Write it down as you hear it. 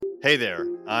Hey there,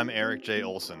 I'm Eric J.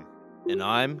 Olson. And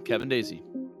I'm Kevin Daisy.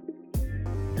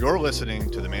 You're listening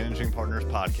to the Managing Partners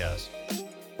Podcast,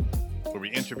 where we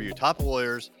interview top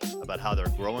lawyers about how they're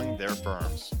growing their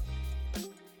firms.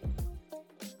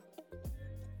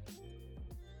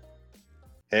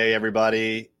 Hey,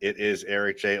 everybody. It is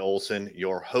Eric J. Olson,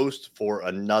 your host for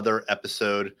another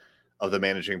episode of the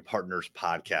Managing Partners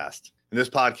Podcast. In this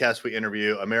podcast, we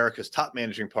interview America's top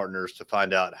managing partners to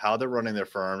find out how they're running their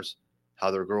firms, how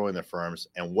they're growing their firms,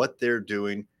 and what they're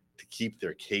doing to keep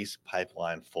their case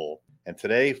pipeline full. And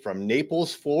today from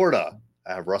Naples, Florida,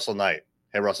 I have Russell Knight.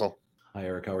 Hey, Russell. Hi,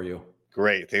 Eric. How are you?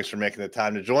 Great. Thanks for making the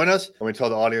time to join us. Let me tell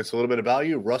the audience a little bit about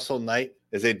you. Russell Knight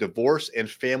is a divorce and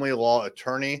family law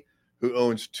attorney who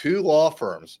owns two law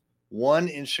firms, one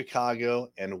in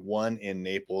Chicago and one in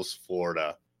Naples,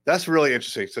 Florida. That's really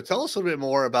interesting. So tell us a little bit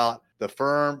more about the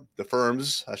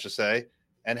firms, I should say,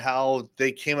 and how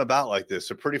they came about like this.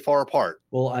 They're pretty far apart.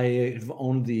 Well, I have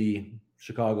owned the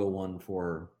Chicago one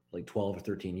for like 12 or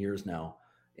 13 years now.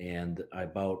 And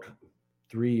about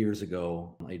 3 years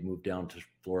ago, I moved down to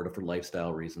Florida for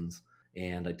lifestyle reasons.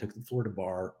 And I took the Florida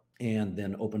bar and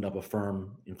then opened up a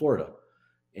firm in Florida.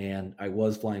 And I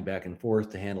was flying back and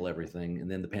forth to handle everything. And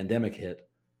then the pandemic hit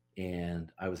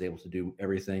and I was able to do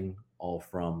everything all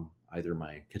from either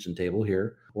my kitchen table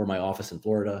here or my office in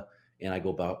Florida. And I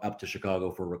go up to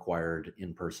Chicago for required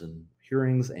in-person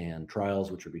hearings and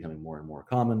trials, which are becoming more and more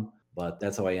common. But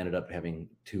that's how I ended up having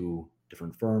two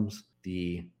different firms.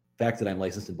 The fact that I'm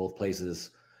licensed in both places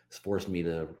has forced me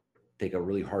to take a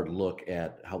really hard look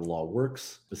at how the law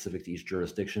works specific to each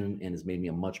jurisdiction and has made me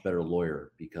a much better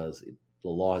lawyer because the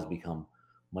law has become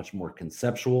much more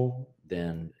conceptual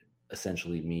than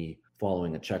essentially me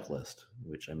following a checklist,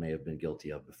 which I may have been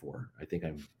guilty of before. I think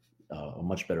I'm a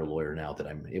much better lawyer now that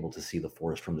I'm able to see the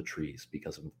forest from the trees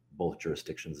because of both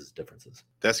jurisdictions' differences.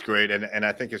 That's great. And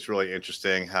I think it's really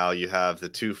interesting how you have the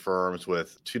two firms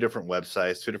with two different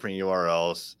websites, two different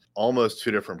URLs, almost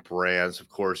two different brands. Of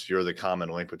course, you're the common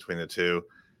link between the two,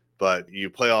 but you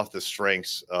play off the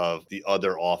strengths of the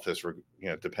other office,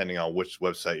 depending on which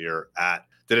website you're at.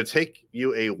 Did it take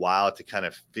you a while to kind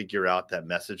of figure out that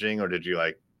messaging, or did you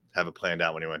have it planned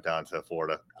out when you went down to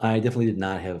Florida? I definitely did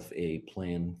not have a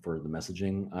plan for the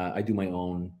messaging. I do my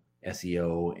own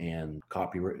SEO and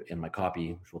copy, and my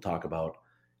copy, which we'll talk about.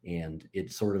 And it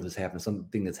sort of has happened,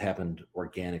 something that's happened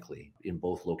organically in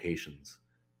both locations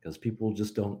because people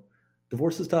just don't,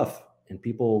 divorce is tough and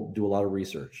people do a lot of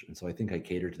research. And so I think I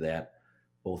cater to that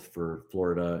both for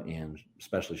Florida and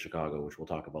especially Chicago, which we'll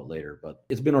talk about later. But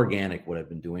it's been organic what I've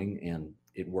been doing and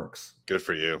it works. Good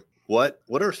for you. What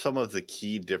are some of the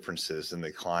key differences in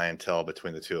the clientele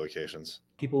between the two locations?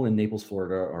 People in Naples,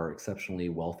 Florida are exceptionally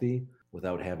wealthy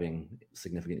without having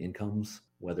significant incomes,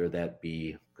 whether that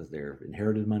be because they're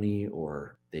inherited money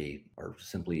or they are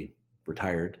simply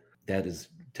retired. That is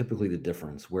typically the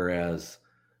difference. Whereas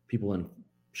people in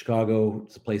Chicago,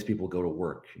 it's a place people go to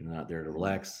work. You're not there to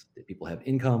relax. People have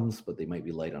incomes, but they might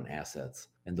be light on assets.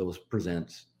 And those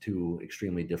present two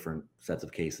extremely different sets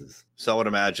of cases. So I would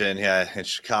imagine, in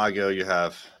Chicago, you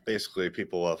have basically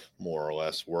people of more or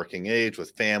less working age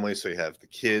with families. So you have the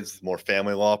kids, more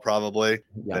family law probably.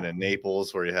 Yeah. Than in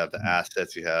Naples, where you have the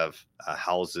assets, you have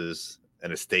houses,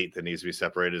 an estate that needs to be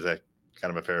separated. Is that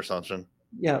kind of a fair assumption?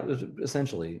 Yeah,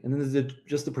 essentially. And then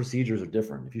just the procedures are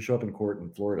different. If you show up in court in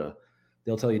Florida,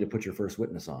 they'll tell you to put your first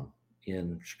witness on.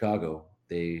 In Chicago,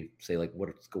 they say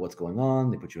what's going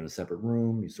on. They put you in a separate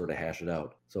room. You sort of hash it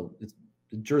out. So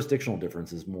the jurisdictional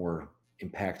difference is more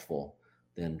impactful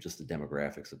than just the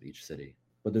demographics of each city.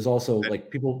 But there's also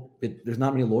there's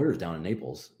not many lawyers down in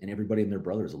Naples, and everybody and their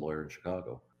brother is a lawyer in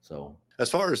Chicago. So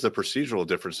as far as the procedural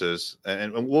differences,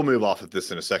 and we'll move off of this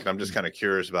in a second, I'm just kind of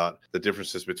curious about the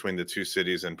differences between the two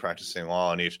cities and practicing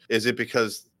law in each. Is it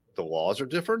because the laws are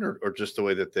different or just the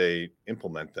way that they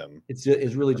implement them? It's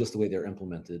really just the way they're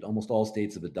implemented. Almost all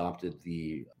states have adopted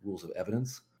the rules of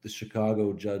evidence. The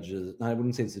Chicago judges, I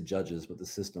wouldn't say it's the judges, but the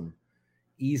system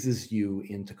eases you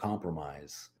into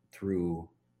compromise through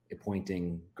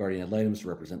appointing guardian ad litem to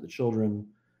represent the children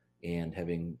and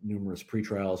having numerous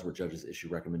pretrials where judges issue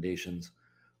recommendations.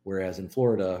 Whereas in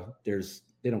Florida,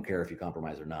 they don't care if you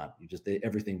compromise or not.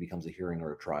 Everything becomes a hearing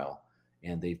or a trial.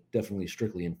 And they definitely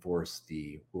strictly enforce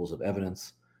the rules of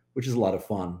evidence, which is a lot of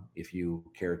fun if you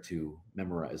care to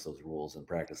memorize those rules and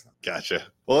practice them. Gotcha.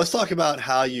 Well, let's talk about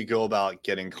how you go about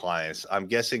getting clients. I'm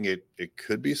guessing it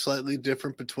could be slightly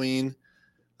different between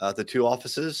the two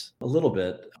offices. A little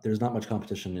bit. There's not much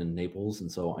competition in Naples,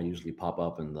 and so I usually pop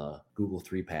up in the Google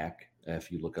 3-pack.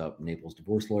 If you look up Naples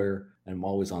divorce lawyer, I'm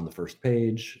always on the first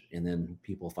page, and then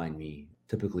people find me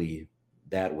typically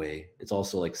that way. It's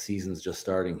also like season's just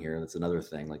starting here. That's another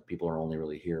thing. Like people are only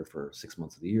really here for 6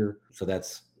 months of the year. So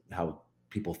that's how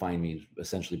people find me,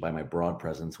 essentially by my broad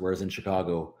presence. Whereas in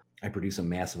Chicago, I produce a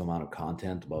massive amount of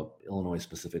content about Illinois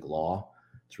specific law.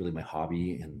 It's really my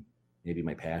hobby and maybe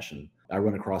my passion. I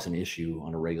run across an issue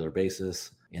on a regular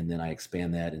basis, and then I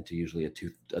expand that into usually a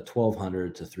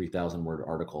 1,200 to 3,000 word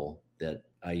article that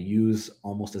I use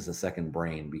almost as a second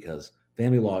brain, because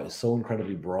family law is so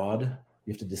incredibly broad.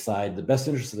 You have to decide the best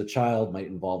interest of the child might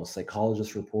involve a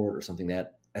psychologist report or something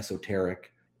that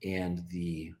esoteric. And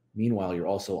meanwhile, you're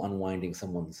also unwinding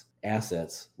someone's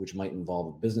assets, which might involve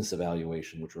a business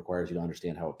evaluation, which requires you to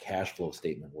understand how a cash flow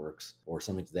statement works or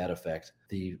something to that effect.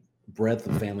 The breadth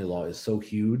of family law is so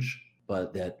huge,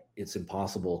 but that it's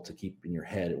impossible to keep in your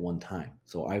head at one time.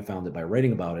 So I found that by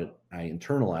writing about it, I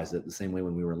internalized it the same way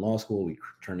when we were in law school. We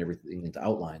turned everything into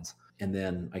outlines, and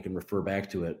then I can refer back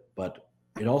to it. But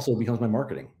it also becomes my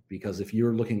marketing, because if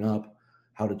you're looking up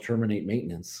how to terminate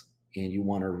maintenance and you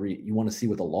want to see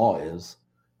what the law is,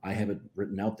 I have it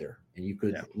written out there, and you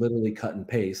could literally cut and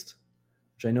paste,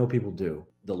 which I know people do,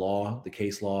 the law, the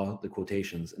case law, the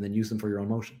quotations, and then use them for your own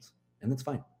motions. And that's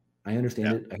fine. I understand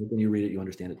it. I hope when you read it, you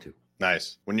understand it too.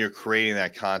 Nice. When you're creating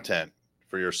that content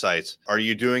for your sites, are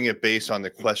you doing it based on the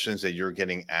questions that you're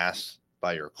getting asked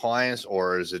by your clients,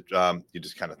 or is it you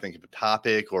just kind of think of a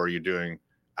topic, or are you doing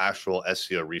actual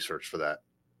SEO research for that?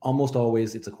 Almost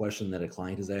always it's a question that a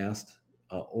client has asked,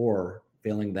 or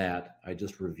failing that, I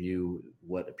just review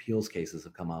what appeals cases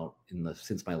have come out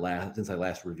since I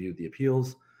last reviewed the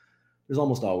appeals. There's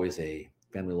almost always a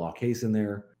family law case in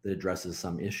there that addresses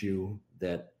some issue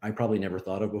that I probably never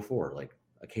thought of before. Like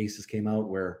a case just came out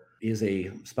where, is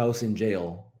a spouse in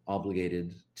jail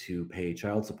obligated to pay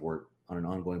child support on an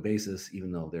ongoing basis,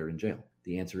 even though they're in jail?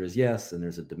 The answer is yes, and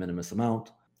there's a de minimis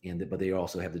amount, but they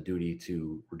also have the duty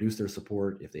to reduce their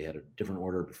support if they had a different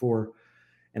order before.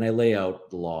 And I lay out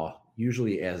the law,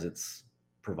 usually as it's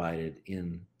provided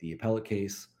in the appellate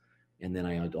case. And then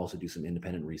I also do some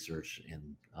independent research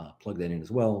and plug that in as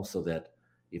well, so that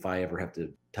if I ever have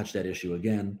to touch that issue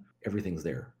again, everything's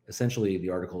there. Essentially, the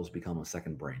article has become a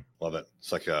second brain. Love it.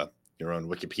 It's like your own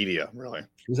Wikipedia, really.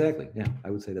 Exactly. Yeah, I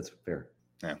would say that's fair.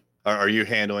 Yeah. Are you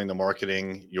handling the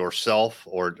marketing yourself,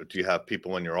 or do you have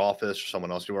people in your office or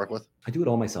someone else you work with? I do it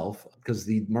all myself, because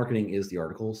the marketing is the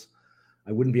articles.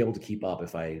 I wouldn't be able to keep up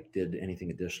if I did anything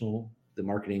additional. The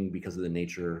marketing, because of the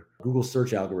nature, Google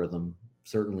search algorithm,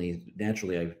 certainly,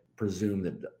 naturally, I presume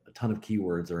that a ton of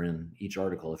keywords are in each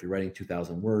article. If you're writing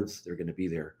 2,000 words, they're going to be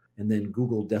there. And then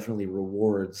Google definitely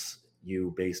rewards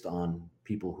you based on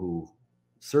people who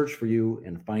search for you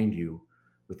and find you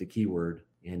with the keyword.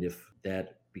 And if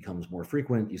that becomes more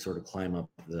frequent, you sort of climb up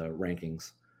the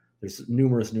rankings. There's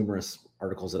numerous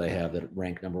articles that I have that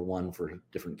rank number one for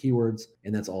different keywords,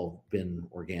 and that's all been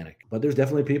organic. But there's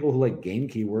definitely people who like gain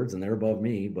keywords and they're above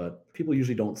me, but people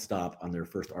usually don't stop on their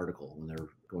first article when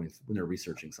they're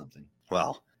researching something.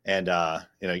 Well, and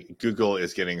Google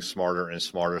is getting smarter and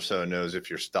smarter, so it knows if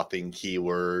you're stuffing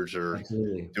keywords or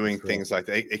doing things like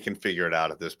that. It can figure it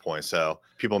out at this point. So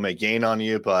people may gain on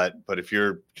you, but if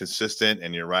you're consistent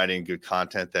and you're writing good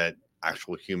content that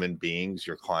actual human beings,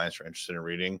 your clients, are interested in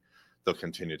reading, they'll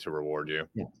continue to reward you.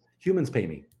 Yeah. Humans pay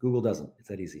me. Google doesn't. It's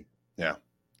that easy. Yeah.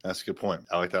 That's a good point.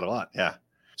 I like that a lot. Yeah.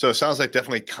 So it sounds like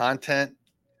definitely content,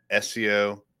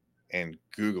 SEO, and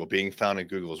Google, being found in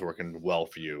Google, is working well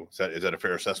for you. Is that a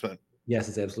fair assessment? Yes,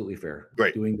 it's absolutely fair.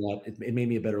 Great. Doing that, it made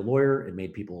me a better lawyer. It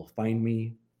made people find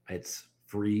me. It's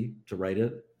free to write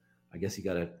it. I guess you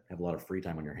got to have a lot of free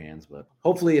time on your hands, but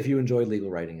hopefully if you enjoyed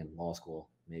legal writing in law school,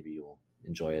 maybe you'll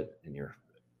enjoy it in your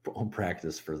own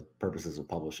practice for purposes of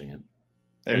publishing it.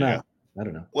 There you go. I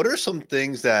don't know. What are some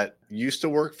things that used to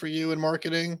work for you in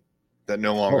marketing that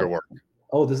no longer work?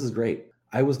 Oh, this is great.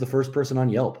 I was the first person on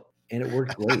Yelp, and it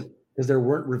worked great because there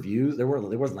weren't reviews. There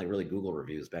wasn't like really Google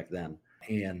reviews back then.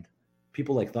 And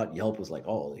people like thought Yelp was like,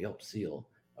 oh, the Yelp seal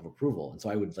of approval. And so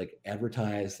I would like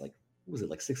advertise like, what was it,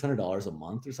 like $600 a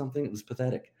month or something? It was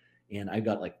pathetic. And I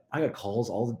got calls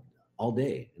all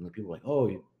day. And the people were like, oh,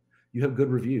 you have good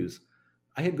reviews.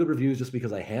 I had good reviews just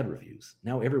because I had reviews.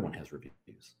 Now everyone has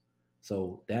reviews.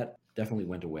 So that definitely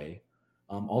went away.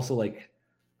 Also, like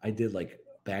I did like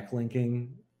backlinking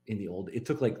in the old, it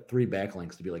took like 3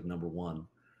 backlinks to be like number one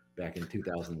back in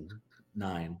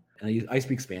 2009. And I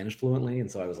speak Spanish fluently.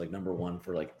 And so I was like number one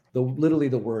for like literally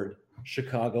the word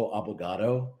Chicago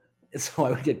abogado. And so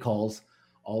I would get calls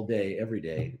all day, every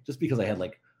day, just because I had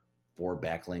like 4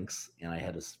 backlinks and I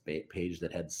had a page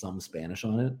that had some Spanish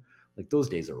on it. Like those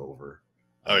days are over.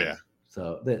 Oh yeah.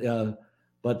 So that,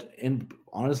 and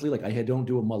honestly, like I don't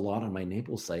do a lot on my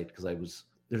Naples site because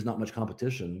there's not much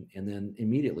competition. And then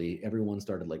immediately everyone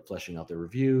started like fleshing out their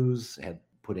reviews,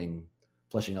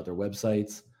 fleshing out their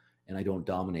websites. And I don't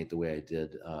dominate the way I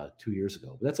did 2 years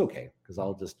ago. But that's okay, because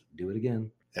I'll just do it again.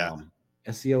 Yeah.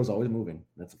 SEO is always moving.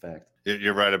 That's a fact.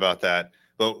 You're right about that.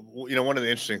 But, one of the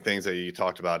interesting things that you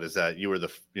talked about is that you were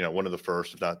one of the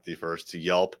first, if not the first, to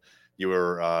Yelp. You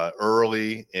were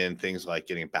early in things like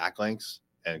getting backlinks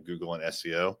and Google and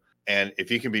SEO. And if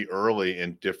you can be early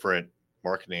in different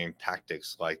marketing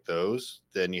tactics like those,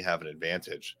 then you have an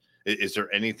advantage. Is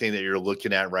there anything that you're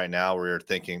looking at right now where you're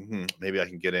thinking, maybe I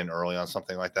can get in early on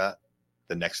something like that?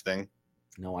 The next thing?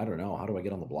 No, I don't know. How do I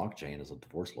get on the blockchain as a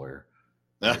divorce lawyer?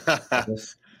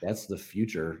 That's the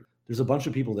future. There's a bunch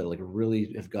of people that like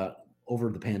really have got over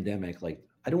the pandemic. Like,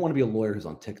 I don't want to be a lawyer who's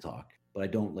on TikTok, but I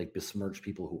don't like besmirch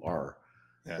people who are.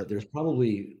 Yeah. But there's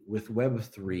probably, with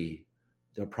Web3,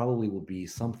 there probably will be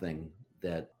something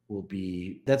that will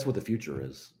be, that's what the future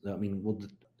is. I mean,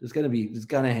 there's going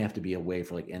to have to be a way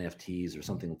for like NFTs or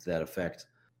something to that effect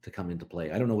to come into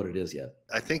play. I don't know what it is yet.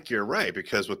 I think you're right,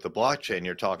 because with the blockchain,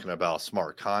 you're talking about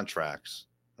smart contracts,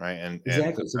 right? And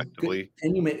exactly. So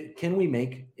can we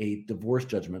make a divorce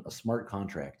judgment a smart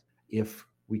contract? If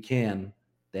we can,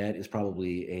 that is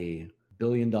probably a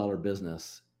billion-dollar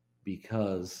business,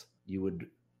 because the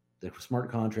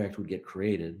smart contract would get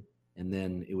created, and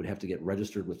then it would have to get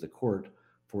registered with the court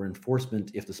for enforcement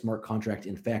if the smart contract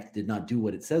in fact did not do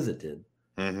what it says it did.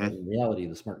 Mm-hmm. But in reality,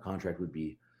 the smart contract would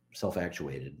be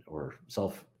self-actuated or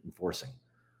self-enforcing.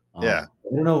 Yeah.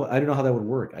 I don't know how that would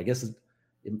work. I guess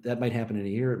that might happen in a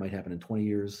year. It might happen in 20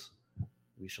 years.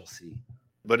 We shall see.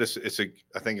 But I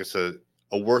think it's a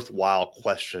worthwhile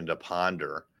question to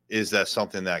ponder. Is that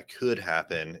something that could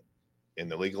happen in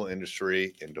the legal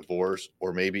industry, in divorce,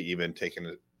 or maybe even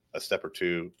taking a step or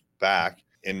two back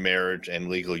in marriage and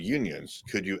legal unions?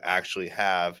 Could you actually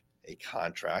have a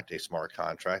contract, a smart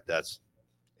contract that's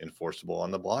enforceable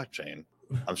on the blockchain?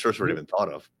 I'm sure it's already been thought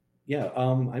of. Yeah,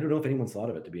 I don't know if anyone's thought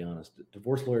of it, to be honest.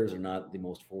 Divorce lawyers are not the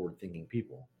most forward-thinking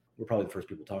people. We're probably the first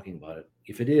people talking about it.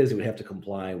 If it is, it would have to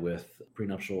comply with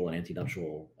prenuptial and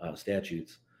antenuptial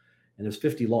statutes. And there's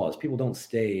 50 laws. People don't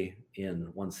stay in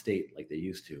one state like they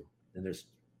used to. And if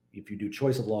you do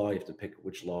choice of law, you have to pick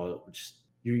which law,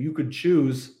 you could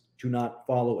choose to not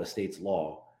follow a state's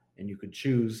law. And you could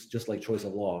choose, just like choice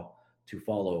of law, to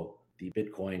follow the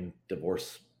Bitcoin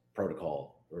divorce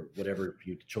protocol or whatever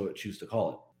you choose to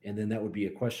call it. And then that would be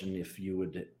a question if you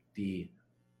would, the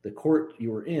court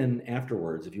you were in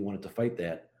afterwards, if you wanted to fight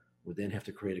that, would then have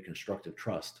to create a constructive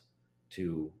trust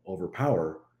to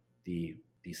overpower the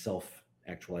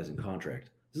self-actualizing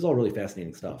contract. This is all really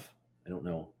fascinating stuff. I don't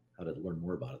know how to learn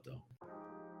more about it, though.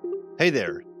 Hey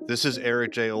there, this is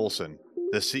Eric J. Olson,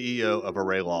 the CEO of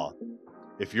Array Law.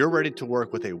 If you're ready to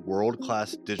work with a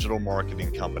world-class digital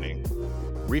marketing company,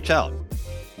 reach out.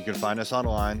 You can find us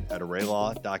online at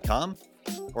arraylaw.com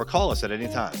or call us at any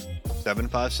time,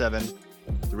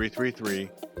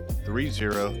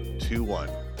 757-333-3021.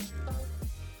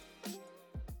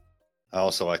 I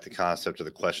also like the concept of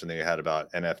the question that you had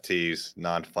about NFTs,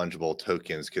 non-fungible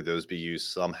tokens. Could those be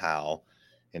used somehow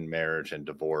in marriage and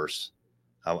divorce?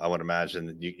 I would imagine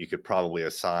that you could probably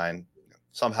assign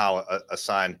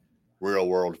real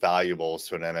world valuables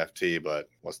to an NFT, but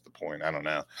what's the point? I don't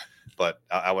know. But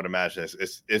I would imagine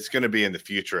it's going to be in the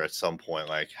future at some point.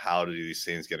 Like, how do these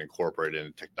things get incorporated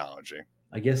into technology?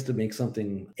 I guess to make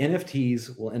something,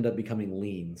 NFTs will end up becoming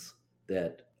liens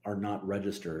that are not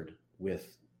registered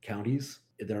with counties.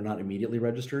 They're not immediately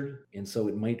registered. And so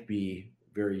it might be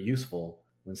very useful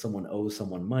when someone owes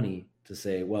someone money to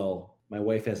say, well, my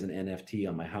wife has an NFT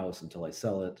on my house until I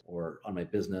sell it, or on my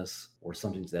business, or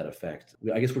something to that effect.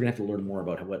 I guess we're gonna have to learn more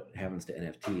about what happens to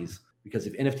NFTs, because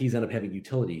if NFTs end up having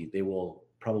utility, they will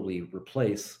probably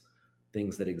replace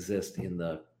things that exist in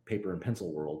the paper and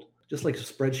pencil world. Just like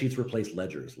spreadsheets replace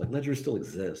ledgers. Like, ledgers still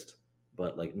exist,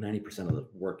 but like 90% of the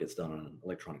work gets done on an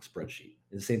electronic spreadsheet.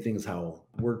 And the same thing is how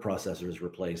word processors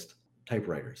replaced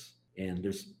typewriters. And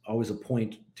there's always a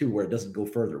point too where it doesn't go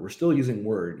further. We're still using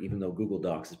Word, even though Google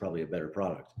Docs is probably a better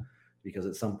product, because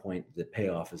at some point the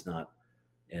payoff is not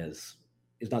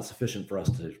sufficient for us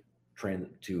to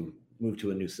move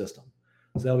to a new system.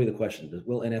 So that'll be the question: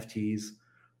 will NFTs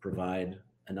provide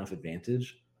enough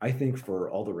advantage? I think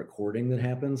for all the recording that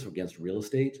happens against real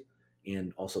estate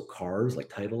and also cars, like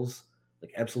titles,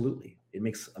 like absolutely, it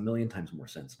makes a million times more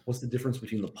sense. What's the difference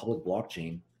between the public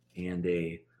blockchain and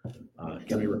a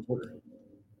county reporter?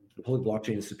 The public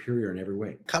blockchain is superior in every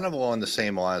way. Kind of along the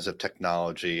same lines of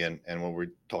technology and what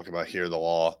we're talking about here, the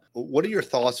law. What are your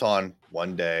thoughts on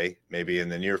one day, maybe in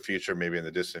the near future, maybe in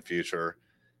the distant future,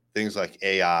 things like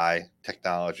AI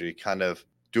technology kind of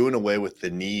doing away with the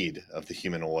need of the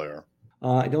human lawyer?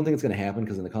 I don't think it's going to happen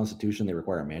because in the Constitution, they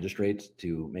require a magistrate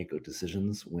to make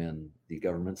decisions when the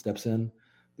government steps in.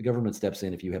 The government steps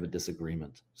in if you have a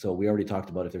disagreement. So we already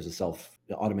talked about if there's a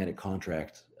automatic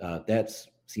contract. That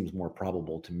seems more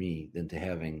probable to me than to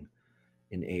having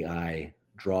an AI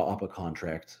draw up a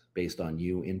contract based on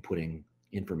you inputting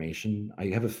information.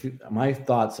 My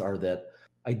thoughts are that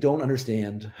I don't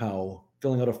understand how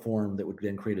filling out a form that would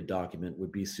then create a document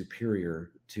would be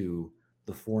superior to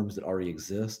the forms that already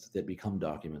exist that become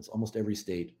documents. Almost every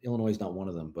state, Illinois is not one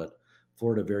of them, but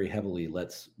Florida very heavily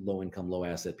lets low-income,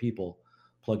 low-asset people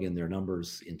plug in their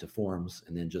numbers into forms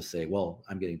and then just say, well,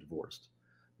 I'm getting divorced.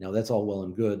 Now, that's all well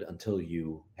and good until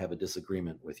you have a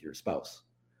disagreement with your spouse.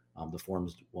 The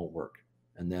forms won't work.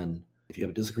 And then if you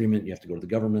have a disagreement, you have to go to the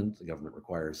government. The government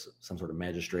requires some sort of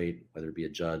magistrate, whether it be a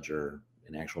judge or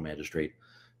an actual magistrate,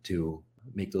 to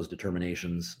make those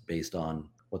determinations based on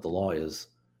what the law is.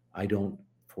 I don't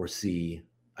foresee,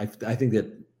 I think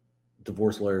that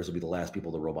divorce lawyers will be the last people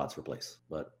the robots replace,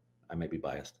 but I might be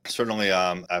biased. Certainly,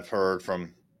 I've heard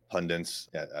from pundits,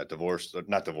 not divorce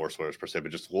lawyers per se,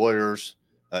 but just lawyers,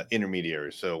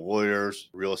 intermediaries. So lawyers,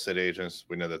 real estate agents,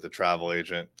 we know that the travel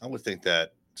agent, I would think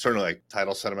that certainly like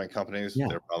title settlement companies,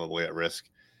 they're probably at risk.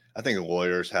 I think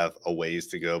lawyers have a ways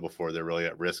to go before they're really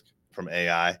at risk from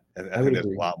AI. And I think there's a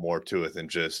lot more to it than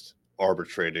just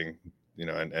arbitrating,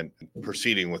 and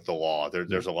proceeding with the law.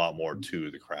 There's a lot more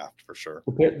to the craft for sure.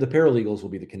 The paralegals will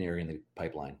be the canary in the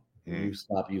pipeline. When you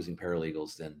stop using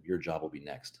paralegals, then your job will be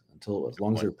next. As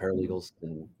long as they're paralegals,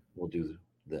 then we'll do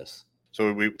this.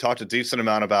 So we talked a decent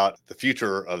amount about the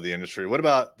future of the industry. What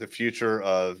about the future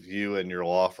of you and your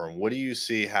law firm? What do you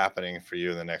see happening for you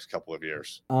in the next couple of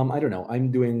years? I don't know. I'm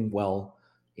doing well,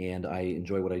 and I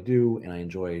enjoy what I do, and I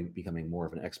enjoy becoming more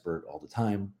of an expert all the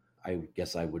time. I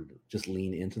guess I would just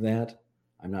lean into that.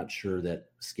 I'm not sure that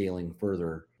scaling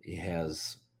further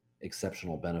has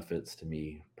exceptional benefits to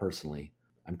me personally.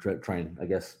 I'm trying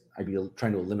to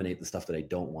eliminate the stuff that I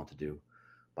don't want to do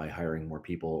by hiring more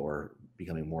people or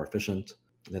becoming more efficient.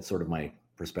 That's sort of my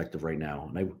perspective right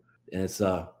now. And that's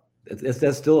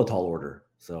still a tall order.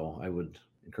 So I would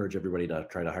encourage everybody to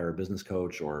try to hire a business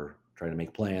coach or try to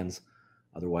make plans.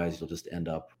 Otherwise, you'll just end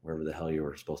up wherever the hell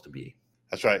you're supposed to be.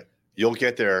 That's right. You'll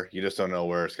get there. You just don't know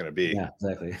where it's going to be. Yeah,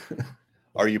 exactly.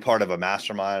 Are you part of a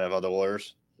mastermind of other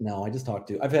lawyers? No,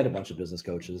 I've had a bunch of business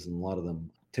coaches, and a lot of them,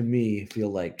 to me, feel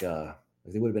like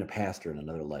they would have been a pastor in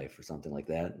another life or something like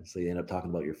that. And so you end up talking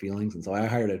about your feelings. And so I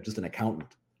hired just an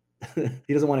accountant.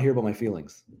 He doesn't want to hear about my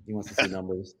feelings. He wants to see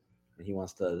numbers, and he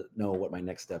wants to know what my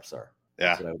next steps are. Yeah,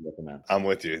 that's what I would recommend. I'm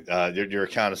with you. Your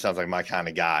accountant sounds like my kind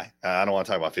of guy. I don't want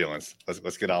to talk about feelings.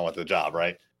 Let's get on with the job,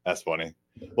 right? That's funny.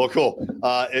 Well, cool.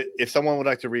 If someone would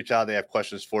like to reach out, they have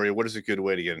questions for you, what is a good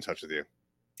way to get in touch with you?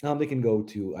 They can go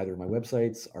to either my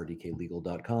websites,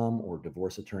 rdklegal.com or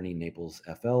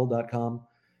divorceattorneynaplesfl.com.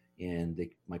 And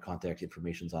my contact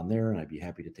information's on there, and I'd be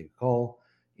happy to take a call.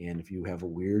 And if you have a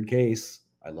weird case,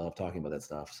 I love talking about that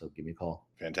stuff. So give me a call.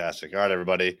 Fantastic. All right,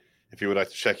 everybody. If you would like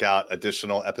to check out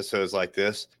additional episodes like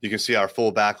this, you can see our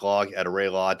full backlog at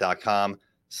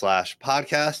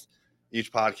arraylaw.com/podcast. Each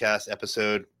podcast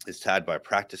episode is tagged by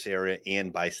practice area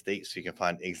and by state, so you can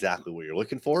find exactly what you're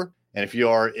looking for. And if you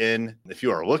are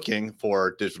looking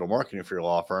for digital marketing for your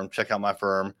law firm, check out my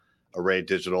firm, Array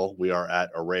Digital. We are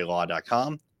at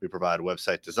arraylaw.com. We provide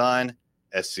website design,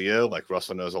 SEO, like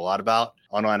Russell knows a lot about,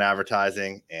 online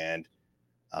advertising, and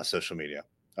social media.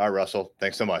 All right, Russell,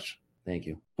 thanks so much. Thank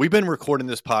you. We've been recording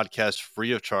this podcast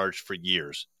free of charge for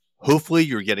years. Hopefully,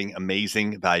 you're getting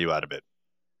amazing value out of it.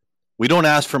 We don't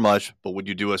ask for much, but would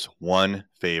you do us one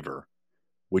favor?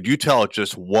 Would you tell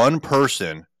just one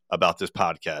person about this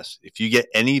podcast? If you get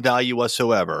any value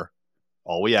whatsoever,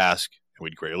 all we ask, and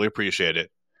we'd greatly appreciate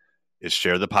it, is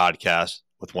share the podcast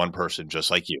with one person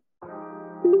just like you.